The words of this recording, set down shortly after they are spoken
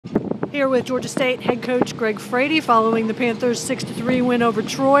Here with Georgia State head coach Greg Frady following the Panthers' 6-3 win over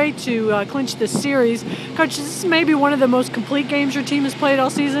Troy to clinch the series. Coach, this is maybe one of the most complete games your team has played all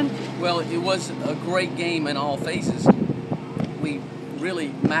season? Well, it was a great game in all phases. We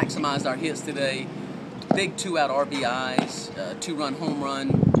really maximized our hits today. Big two-out RBIs, two-run home run,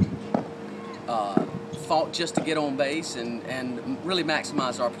 fought just to get on base and really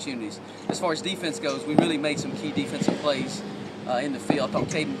maximized our opportunities. As far as defense goes, we really made some key defensive plays in the field. I thought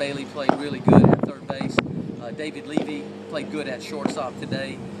Caden Bailey played really good at third base. David Levy played good at shortstop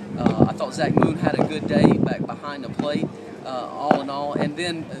today. I thought Zach Moon had a good day back behind the plate, all in all. And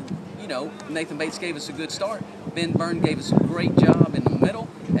then, Nathan Bates gave us a good start. Ben Burns gave us a great job in the middle,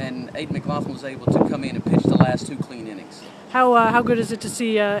 and Aidan McLaughlin was able to come in and pitch the last two clean innings. How good is it to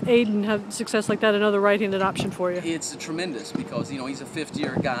see Aidan have success like that, another right-handed option for you? It's tremendous because, he's a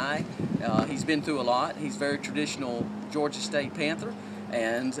fifth-year guy. He's been through a lot. He's very traditional Georgia State Panther.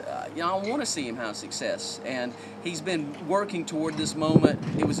 And, I want to see him have success. And he's been working toward this moment.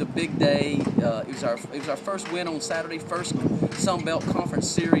 It was a big day. It was our first win on Saturday, first Sun Belt Conference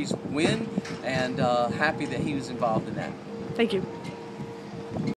Series win, and happy that he was involved in that. Thank you.